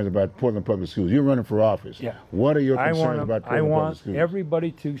concerns about Portland Public Schools? You're running for office. Yeah. What are your concerns about Portland Public Schools? I want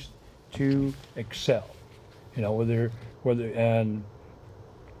everybody to excel. You know, whether and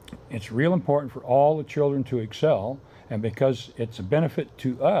it's real important for all the children to excel, and because it's a benefit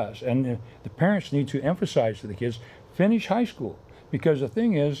to us, and the parents need to emphasize to the kids, finish high school, because the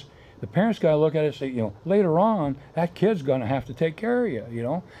thing is, the parents got to look at it and say, you know, later on, that kid's going to have to take care of you, you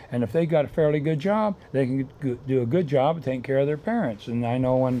know, and if they got a fairly good job, they can do a good job of taking care of their parents. And I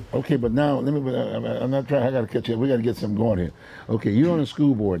know when. Okay, but now, I'm not trying, I got to catch you. We got to get something going here. Okay, you're on the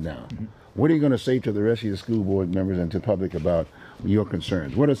school board now. Mm-hmm. What are you going to say to the rest of your school board members and to the public about your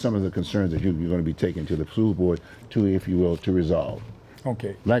concerns? What are some of the concerns that you're going to be taking to the school board to, if you will, to resolve?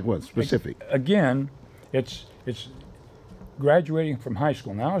 Okay. Like what? Specific? Again, it's graduating from high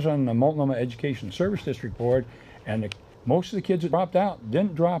school. Now I was on the Multnomah Education Service District Board, and most of the kids that dropped out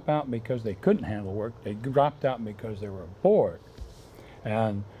didn't drop out because they couldn't handle work. They dropped out because they were bored.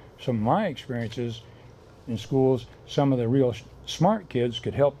 And some of my experiences in schools, some of the real smart kids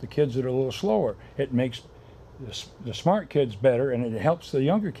could help the kids that are a little slower. It makes the smart kids better, and it helps the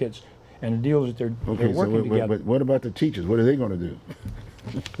younger kids. And the deal is that they're working together. But what about the teachers? What are they going to do?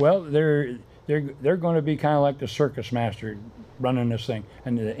 Well, they're going to be kind of like the circus master running this thing,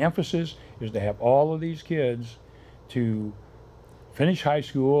 and the emphasis is to have all of these kids to finish high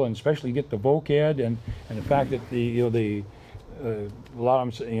school, and especially get the voc ed, and the fact that a lot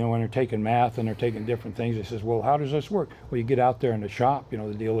of them, you know, when they're taking math and they're taking different things, they says, well, how does this work? Well, you get out there in the shop, you know,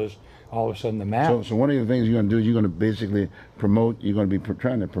 the deal is all of a sudden the math. So one of the things you're going to do is you're going to basically promote, you're going to be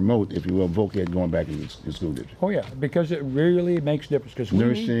trying to promote, if you will, voc ed going back into the school district. Oh yeah, because it really makes a difference. Because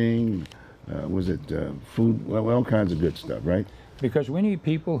nursing, food, well, all kinds of good stuff, right? Because we need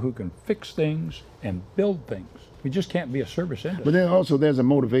people who can fix things and build things. We just can't be a service industry. But then also there's a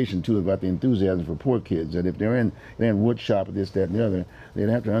motivation too about the enthusiasm for poor kids, that if they're in wood shop or this, that, and the other, they'd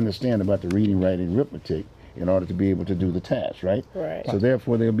have to understand about the reading, writing, arithmetic in order to be able to do the task, right? Right. So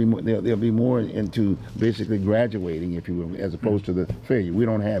therefore they'll be more into basically graduating, if you will, as opposed to the failure. We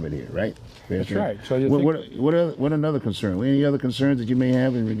don't have it here, right? That's right. So what another concern? Any other concerns that you may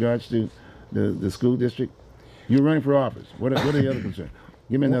have in regards to the school district? You're running for office. What are the other concerns?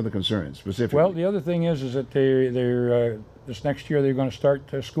 Give me another concern specifically. Well, the other thing is that they're this next year they're going to start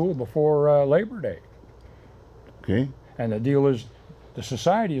school before Labor Day. Okay. And the deal is, the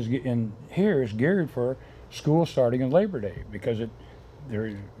society is geared for school starting in Labor Day, because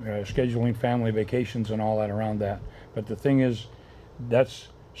they're scheduling family vacations and all that around that. But the thing is, that's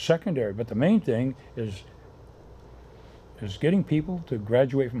secondary. But the main thing is getting people to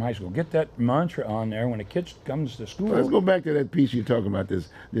graduate from high school. Get that mantra on there when a kid comes to school. Let's go back to that piece you're talking about, this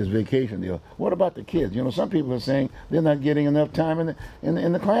vacation deal. What about the kids? You know, some people are saying they're not getting enough time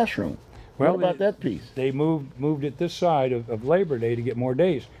in the classroom. Well, what about that piece? They moved it this side of Labor Day to get more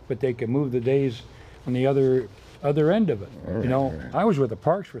days, but they can move the days on the other other end of it. You know, I was with the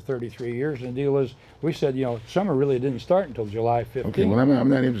Parks for 33 years, and the deal is, we said, you know, summer really didn't start until July 15th. Okay, well, I'm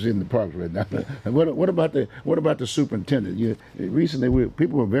not interested in the Parks right now. What about the superintendent? Recently,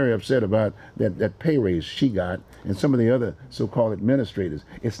 people were very upset about that pay raise she got, and some of the other so-called administrators.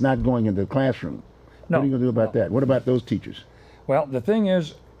 It's not going into the classroom. No, what are you going to do about that? What about those teachers? Well, the thing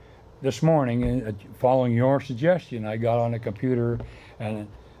is, this morning, following your suggestion, I got on the computer and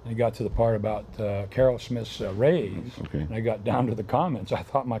I got to the part about Carol Smith's raise, and I got down to the comments. I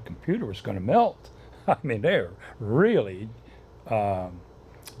thought my computer was going to melt. I mean, they're really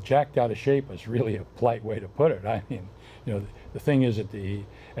jacked out of shape is really a polite way to put it. I mean, you know, the thing is that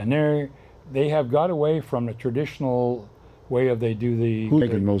they have got away from the traditional way of they do the... Who's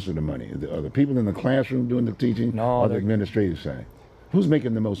making most of the money? Are the people in the classroom doing the teaching, or the administrative side? Who's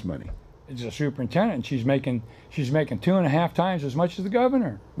making the most money? It's the superintendent. She's making 2.5 times as much as the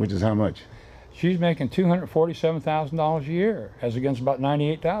governor. Which is how much? She's making $247,000 a year, as against about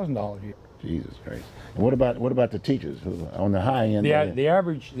 $98,000 a year. Jesus Christ! And what about the teachers on the high end? The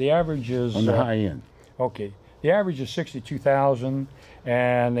average is on the high end. Okay, the average is 62,000,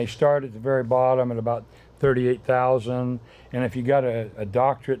 and they start at the very bottom at about 38,000, and if you got a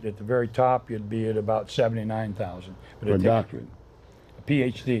doctorate at the very top, you'd be at about 79,000. For a doctorate? A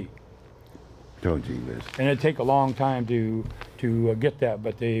PhD. Oh, gee whiz. And it'd take a long time to get that,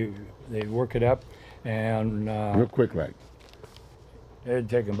 but they work it up, and real quick, like. It'd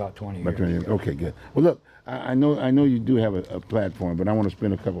take them about 20 years. Okay, good. Well, look, I know you do have a platform, but I want to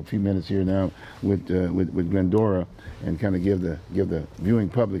spend a few minutes here now with Glendora and kind of give the viewing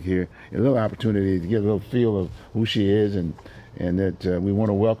public here a little opportunity to get a little feel of who she is, and that we want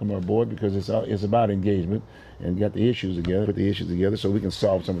to welcome her aboard because it's about engagement and put the issues together so we can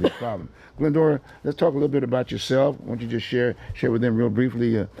solve some of these problems. Glendora, let's talk a little bit about yourself. Why don't you just share with them real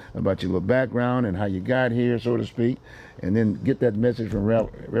briefly about your little background and how you got here, so to speak, and then get that message from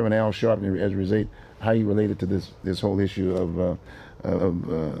Reverend Al Sharpton as relate how you related to this whole issue of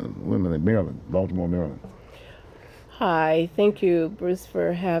women in Maryland, Baltimore, Maryland. Hi, thank you, Bruce,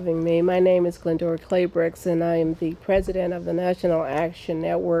 for having me. My name is Glendora Claybrooks, and I am the president of the National Action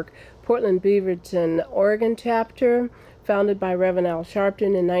Network Portland Beaverton, Oregon chapter, founded by Reverend Al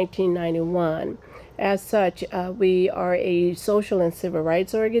Sharpton in 1991. As such, we are a social and civil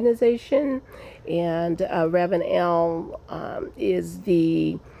rights organization, and Reverend Al is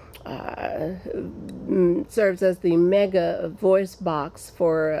the serves as the mega voice box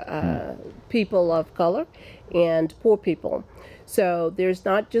for people of color and poor people. So there's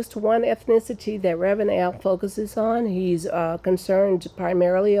not just one ethnicity that Reverend Al focuses on. He's concerned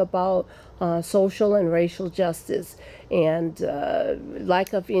primarily about social and racial justice and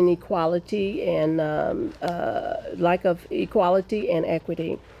lack of inequality and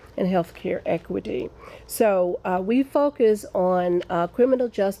equity and healthcare equity. So we focus on criminal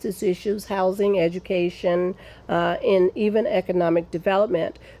justice issues, housing, education, and even economic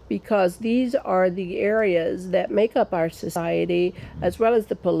development, because these are the areas that make up our society, as well as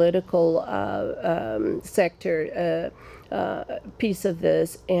the political sector piece of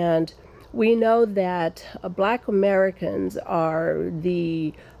this. And we know that Black Americans are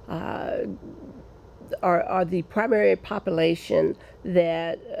the primary population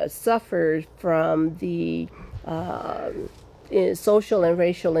that suffers from the social and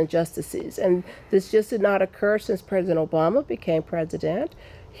racial injustices. And this just did not occur since President Obama became president.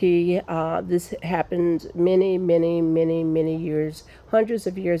 This happened many years, hundreds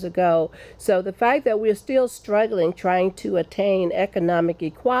of years ago. So the fact that we're still struggling, trying to attain economic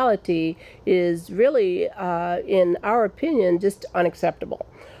equality is really, in our opinion, just unacceptable.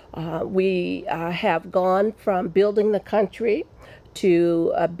 We have gone from building the country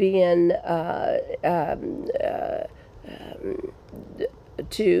to being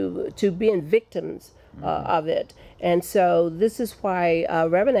victims of it. And so this is why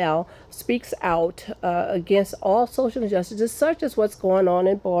Reverend Al speaks out against all social injustices, such as what's going on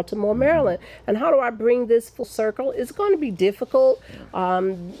in Baltimore, Maryland. And how do I bring this full circle? It's going to be difficult,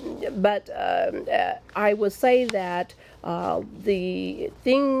 but I would say that the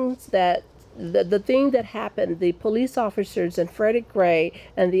thing that happened, the police officers and Freddie Gray,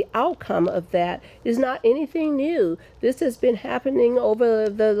 and the outcome of that is not anything new. This has been happening over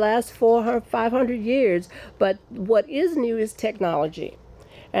the last 500 years, but what is new is technology.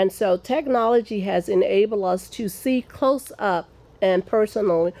 And so technology has enabled us to see close up and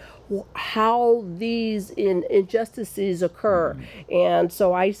personally how these injustices occur. And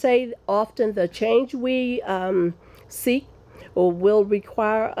so I say often the change we seek will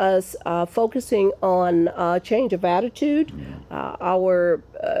require us focusing on change of attitude, our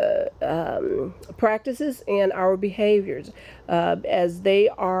practices, and our behaviors, as they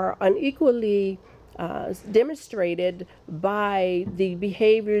are unequally demonstrated by the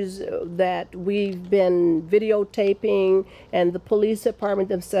behaviors that we've been videotaping, and the police department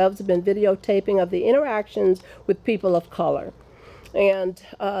themselves have been videotaping of the interactions with people of color. And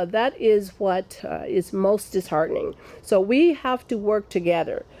that is what is most disheartening. So we have to work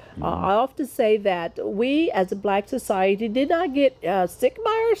together. I often say that we as a black society did not get sick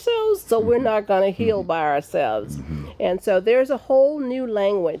by ourselves, so we're not going to heal by ourselves. And so there's a whole new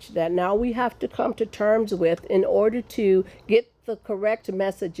language that now we have to come to terms with in order to get the correct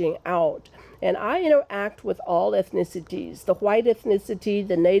messaging out. And I interact with all ethnicities, the white ethnicity,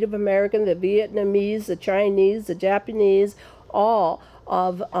 the Native American, the Vietnamese, the Chinese, the Japanese, all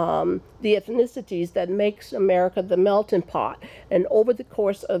of the ethnicities that makes America the melting pot. And over the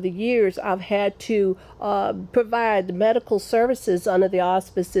course of the years, I've had to provide medical services under the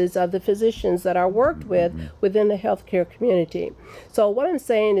auspices of the physicians that I worked with within the healthcare community. So what I'm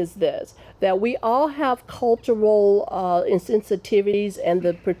saying is this, that we all have cultural insensitivities and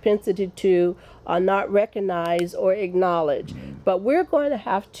the propensity to not recognize or acknowledge. But we're going to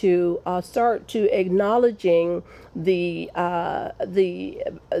have to start to acknowledging the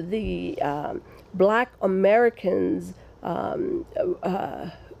Black Americans'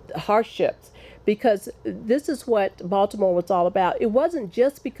 hardships, because this is what Baltimore was all about. It wasn't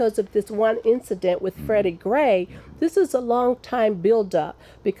just because of this one incident with Freddie Gray. This is a long time buildup,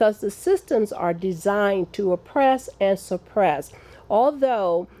 because the systems are designed to oppress and suppress.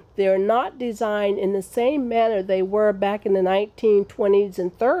 Although they're not designed in the same manner they were back in the 1920s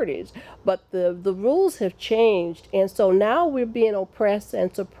and 30s, but the rules have changed, and so now we're being oppressed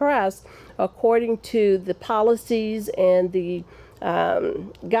and suppressed according to the policies and the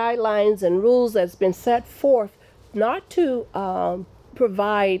guidelines and rules that's been set forth, not to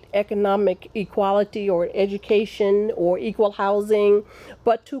provide economic equality or education or equal housing,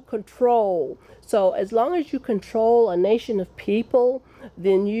 but to control. So as long as you control a nation of people,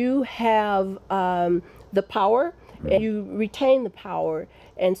 then you have the power, and you retain the power.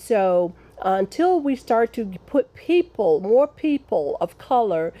 And so until we start to put more people of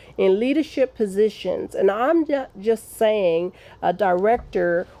color in leadership positions, and I'm not just saying a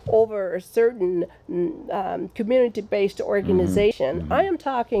director over a certain community-based organization. I am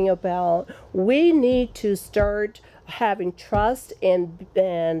talking about we need to start having trust and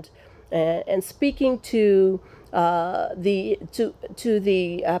speaking to the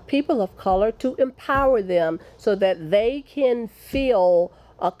people of color, to empower them so that they can feel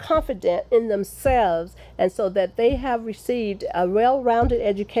confident in themselves, and so that they have received a well-rounded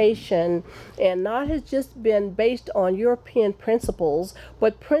education, and not has just been based on European principles,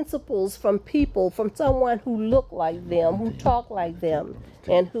 but principles from people, from someone who look like them, who talk like them,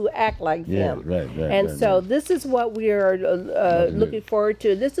 and who act like them. So this is what we are looking forward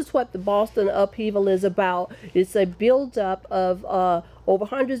to. This is what the Boston upheaval is about. It's a build-up of over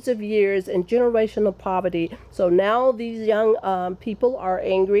hundreds of years and generational poverty. So now these young people are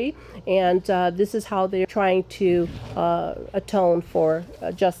angry, and this is how they're trying to atone for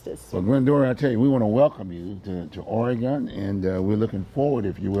justice. Well, Glendora, I tell you, we want to welcome you to Oregon, and we're looking forward,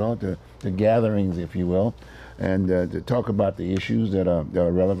 if you will, to gatherings, if you will, and to talk about the issues that are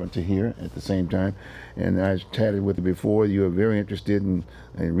relevant to here at the same time. And I chatted with you before, you are very interested in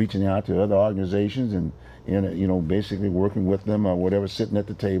reaching out to other organizations and basically working with them or whatever, sitting at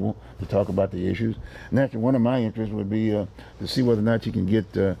the table to talk about the issues. And actually, one of my interests would be to see whether or not you can get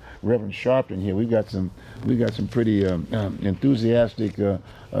Reverend Sharpton here. We got some pretty enthusiastic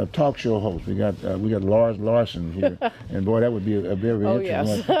talk show hosts. We got Lars Larson here, and boy, that would be a very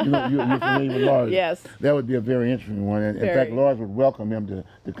interesting one. You're familiar with Lars? Yes. That would be a very interesting one. And in fact, Lars would welcome him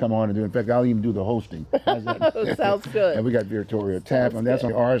to come on and do. In fact, I'll even do the hosting. Sounds good. And we got Victoria Tapp, and that's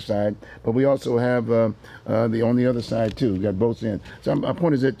on our side. But we also have on the other side too. We got both ends. So my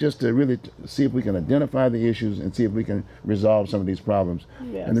point is that just to really see if we can identify the issues and see if we can resolve some of these problems.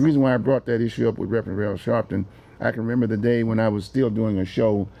 Yes. And the reason why I brought that issue up with Reverend Sharpton, I can remember the day when I was still doing a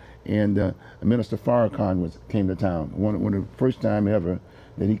show, and Minister Farrakhan came to town. One of the first time ever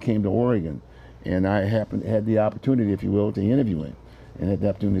that he came to Oregon, and I had the opportunity, if you will, to interview him, and had the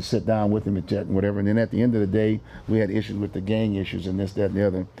opportunity to sit down with him and chat and whatever. And then at the end of the day, we had issues with the gang issues and this, that, and the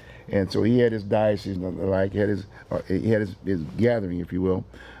other. And so he had his diocese, he had his gathering, if you will,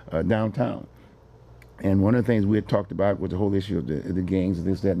 downtown. And one of the things we had talked about was the whole issue of the gangs and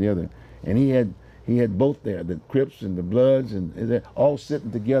this, that, and the other. And he he had both there, the Crips and the Bloods, and they're all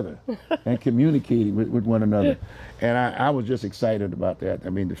sitting together and communicating with one another. And I was just excited about that. I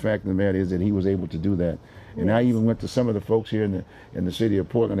mean, the fact of the matter is that he was able to do that. And I even went to some of the folks here in the city of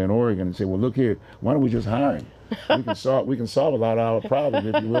Portland and Oregon and said, well, look here, why don't we just hire him? We can solve a lot of our problems,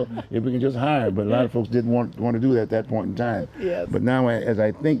 if you will, if we can just hire him. But a lot of folks didn't want to do that at that point in time. Yes. But now, as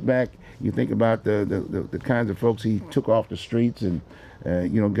I think back, you think about the kinds of folks he took off the streets and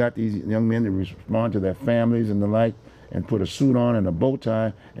got these young men to respond to their families and the like, and put a suit on and a bow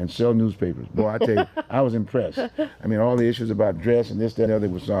tie and sell newspapers. Boy, I tell you, I was impressed. I mean, all the issues about dress and this, that, and the other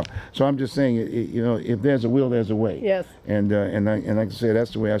was solved. So I'm just saying, if there's a will, there's a way. Yes. And like I said,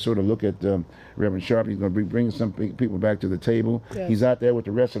 that's the way I sort of look at Reverend Sharp. He's going to be bringing some people back to the table. Yes. He's out there with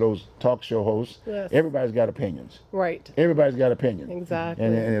the rest of those talk show hosts. Yes. Everybody's got opinions. Right. Everybody's got opinions. Exactly.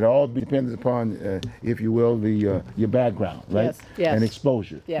 And it all depends upon, if you will, your background, right? Yes. Yes. And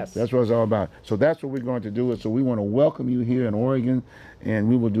exposure. Yes. That's what it's all about. So that's what we're going to do. So we want to welcome you here in Oregon, and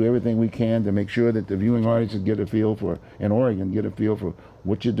we will do everything we can to make sure that the viewing audiences get a feel for, in Oregon, get a feel for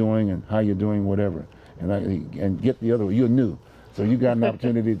what you're doing and how you're doing whatever. And get the other, you're new. So you got an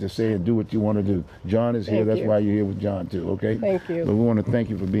opportunity to say and do what you want to do. John is here. Thank That's you. why you're here with John too, okay? Thank you. But we want to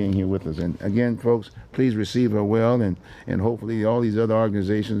thank you for being here with us. And again, folks, please receive her well, and hopefully all these other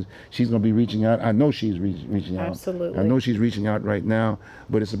organizations, she's going to be reaching out. I know she's reaching out. Absolutely. I know she's reaching out right now,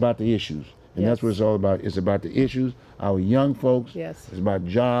 but it's about the issues. And that's what it's all about. It's about the issues, our young folks. Yes. It's about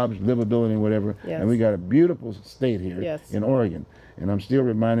jobs, livability, and whatever. Yes. And we got a beautiful state here Yes. in Oregon. And I'm still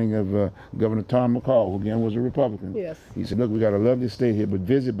reminding of Governor Tom McCall, who again was a Republican. Yes. He said, look, we got a lovely state here, but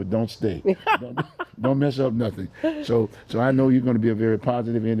visit, but don't stay. don't mess up nothing. So I know you're going to be a very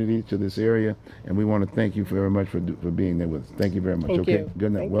positive entity to this area, and we want to thank you very much for being there with us. Thank you very much. Thank okay, you.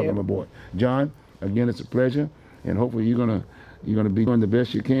 good night. Thank Welcome you. aboard. John, again, it's a pleasure, and hopefully you're going to be doing the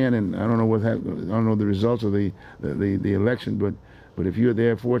best you can. And I don't know what happened. I don't know the results of the election, but if you're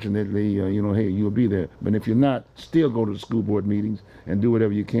there, fortunately, hey, you'll be there. But if you're not, still go to the school board meetings and do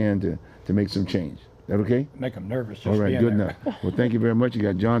whatever you can to make some change. That okay? Make them nervous just All right, being good there. enough. Well, thank you very much. You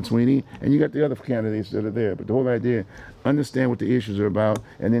got John Sweeny, and you got the other candidates that are there. But the whole idea, understand what the issues are about,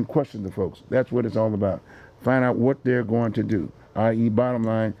 and then question the folks. That's what it's all about. Find out what they're going to do, i.e., bottom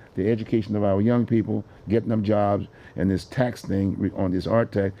line, the education of our young people, getting them jobs, and this tax thing on this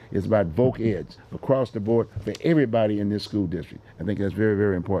art tax is about voc eds across the board for everybody in this school district. I think that's very,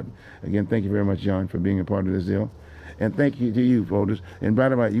 very important. Again, thank you very much, John, for being a part of this deal. And thank you to you, voters. And by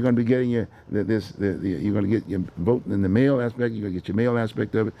the way, you're going to be getting you're going to get your vote in the mail aspect. You're going to get your mail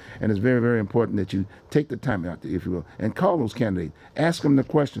aspect of it. And it's very, very important that you take the time out there, if you will, and call those candidates. Ask them the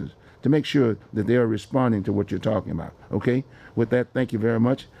questions to make sure that they are responding to what you're talking about. Okay? With that, thank you very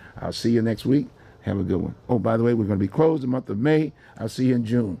much. I'll see you next week. Have a good one. Oh, by the way, we're going to be closed the month of May. I'll see you in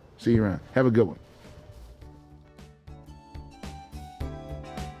June. See you around. Have a good one.